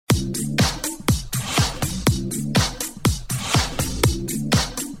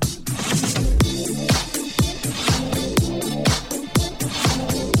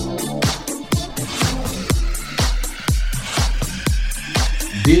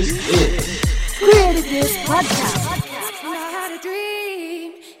This is Creative This Podcast.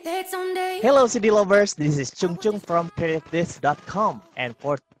 Hello, CD lovers. This is Chung Chung from CreativeThis.com, and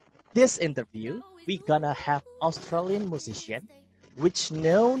for this interview, we gonna have Australian musician, which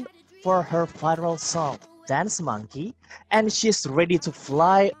known for her viral song "Dance Monkey," and she's ready to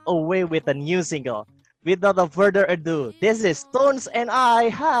fly away with a new single. Without a further ado, this is Tones and I.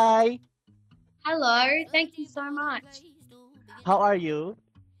 Hi, Hello, thank you so much. how are you?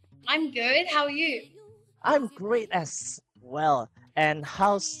 I'm good. How are you? I'm great as well. And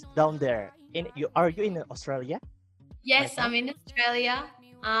how's down there? Are you in Australia right Yes, now? I'm in Australia.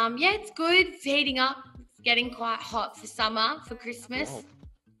 Yeah, it's good. It's heating up. It's getting quite hot for summer, for Wow. Christmas.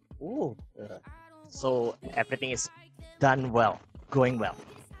 Ooh. So everything is done well, going well.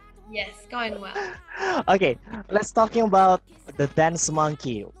 Yes, going well. Okay, let's talking about the Dance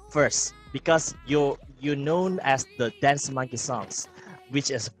Monkey first because you known as the Dance Monkey songs, which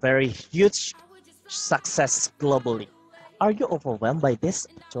is very huge success globally. Are you overwhelmed by this?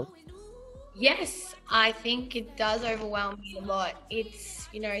 Yes, I think it does overwhelm me a lot. It's,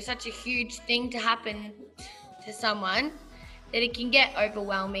 such a huge thing to happen to someone that it can get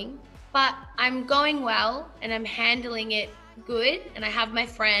overwhelming. But I'm going well and I'm handling it good and I have my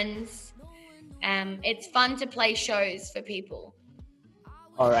friends. It's fun to play shows for people.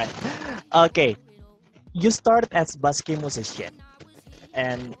 All right. Okay, you started as busking musician,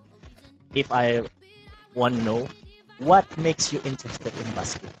 and if I want to know, what makes you interested in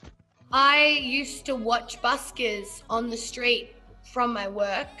busking? I used to watch buskers on the street from my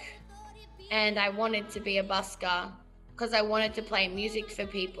work, and I wanted to be a busker because I wanted to play music for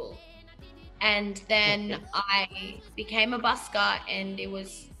people. And then Okay. I became a busker, and it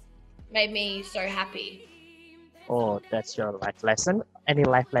was made me so happy. Oh, that's your life lesson. Any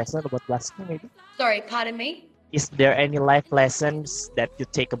life lesson about busking, maybe? Sorry, pardon me. Is there any life lessons that you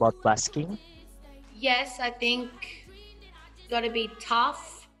take about busking? Yes, I think you've got to be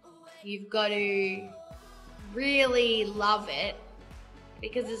tough. You've got to really love it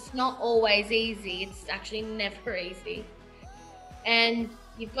because it's not always easy. It's actually never easy. And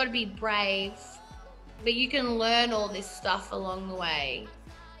you've got to be brave, but you can learn all this stuff along the way.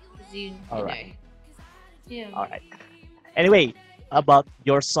 'Cause you All know, right. yeah. All right. Anyway, about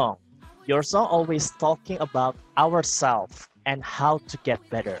your song. Your song always talking about ourselves and how to get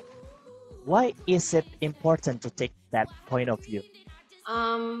better. Why is it important to take that point of view?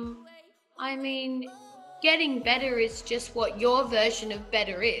 Um, I mean, getting better is just what your version of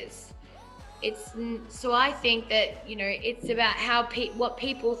better is. So I think that it's about how what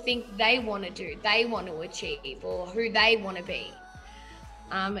people think they want to do, they want to achieve, or who they want to be.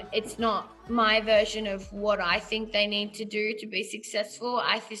 It's not my version of what I think they need to do to be successful.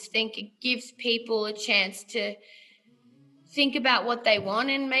 I just think it gives people a chance to think about what they want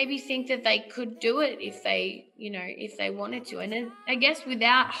and maybe think that they could do it if they wanted to. And then, I guess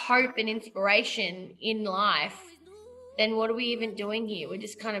without hope and inspiration in life, then what are we even doing here? We're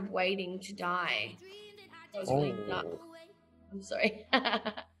just kind of waiting to die. That was really dark. Oh, I'm sorry. You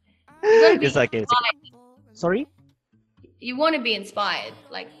got to it's be okay. It's okay. inspired. Sorry? You want to be inspired.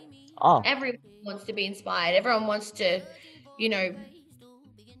 Like Oh, everyone wants to be inspired. Everyone wants to, you know,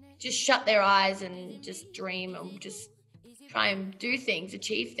 just shut their eyes and just dream and just try and do things,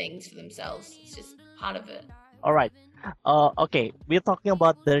 achieve things for themselves. It's just part of it. all right. Okay, we're talking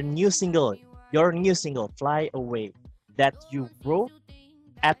about the new single, your new single, Fly Away, that you wrote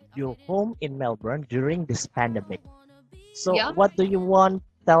at your home in Melbourne during this pandemic. So, Yeah. what do you want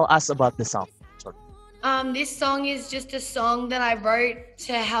tell us about the song? Sorry. This song is just a song that I wrote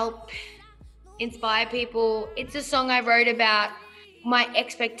to help inspire people. It's a song I wrote about my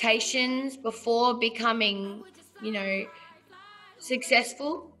expectations before becoming, you know,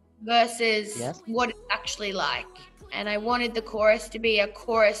 successful versus Yes. what it's actually like. And I wanted the chorus to be a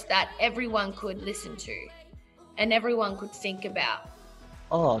chorus that everyone could listen to and everyone could think about.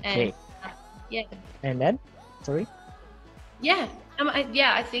 Oh, And okay. yeah, And then, sorry. yeah.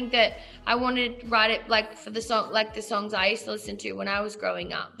 I think that I wanted to write it like for the song, like the songs I used to listen to when I was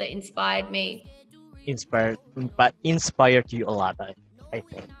growing up that inspired me. Inspired you a lot, I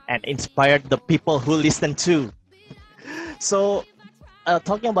think, and inspired the people who listen too. So,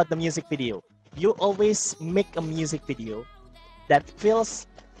 talking about the music video, you always make a music video that feels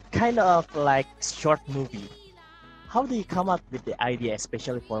kind of like short movie. How do you come up with the idea,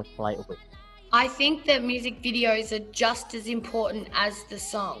 especially for Fly Away? I think that music videos are just as important as the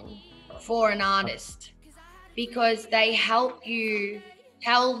song for an artist because they help you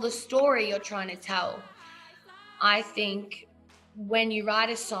tell the story you're trying to tell. I think when you write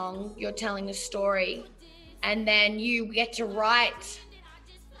a song, you're telling a story, and then you get to write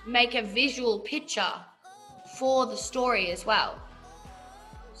make a visual picture for the story as well.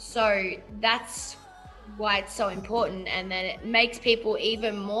 So that's why it's so important, and then it makes people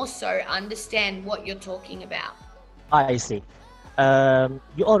even more so understand what you're talking about. I see.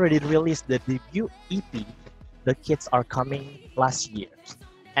 You already released the debut EP, The Kids Are Coming, last year.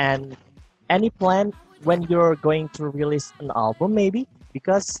 And any plan when you're going to release an album, maybe?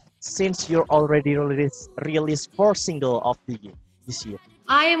 Because since you're already released 4 singles of the year this year.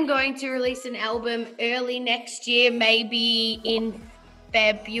 I am going to release an album early next year, maybe in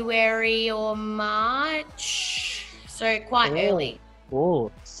February or March. So quite early.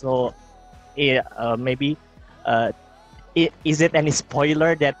 Oh, so maybe is it any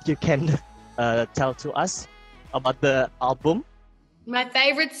spoiler that you can tell to us about the album? My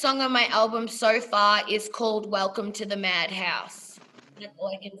favorite song on my album so far is called Welcome to the Madhouse. That's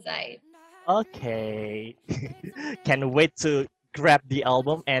all I can say. Okay. Can't wait to grab the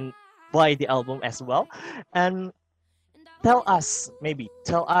album and buy the album as well. And tell us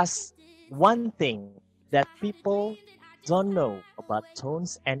one thing that people don't know about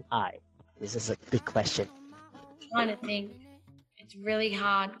Tones and I. This is a big question. I'm trying to think. It's really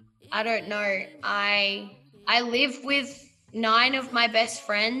hard. I don't know. I live with 9 of my best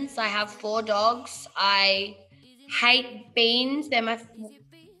friends. I have 4 dogs. I hate beans. They're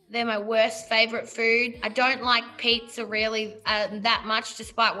my worst favorite food. I don't like pizza really that much,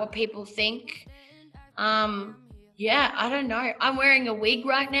 despite what people think. Yeah, I don't know. I'm wearing a wig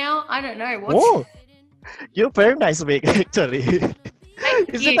right now. I don't know. Oh, you're very nice wig actually.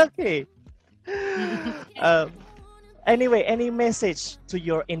 Is you. it okay? Anyway, any message to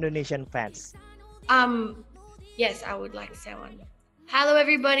your Indonesian fans? Yes, I would like to say one. Hello,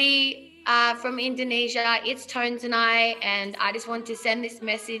 everybody from Indonesia. It's Tones and I just want to send this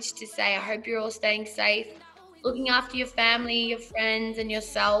message to say I hope you're all staying safe, looking after your family, your friends, and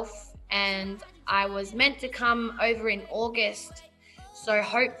yourself. And I was meant to come over in August, so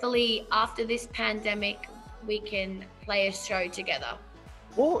hopefully after this pandemic, we can play a show together.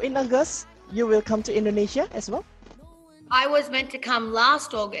 Oh, in August, you will come to Indonesia as well? I was meant to come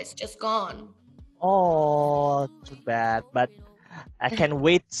last August, just gone. Oh, too bad. But I can't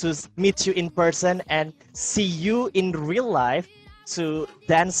wait to meet you in person and see you in real life to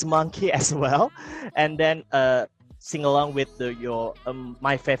Dance Monkey as well. And then sing along with your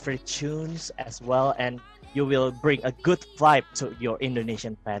my favorite tunes as well. And you will bring a good vibe to your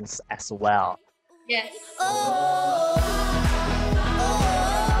Indonesian fans as well. Yes.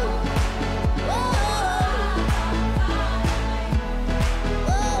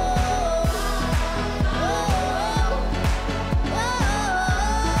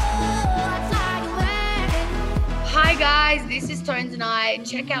 Hi guys, this is Tones and I.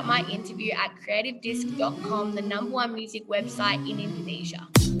 Check out my interview at creativedisc.com, the #1 music website in Indonesia.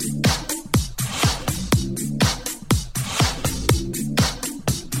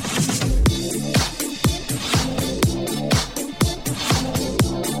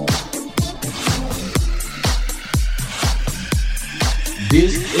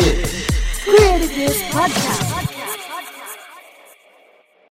 This is Creative Disc Podcast.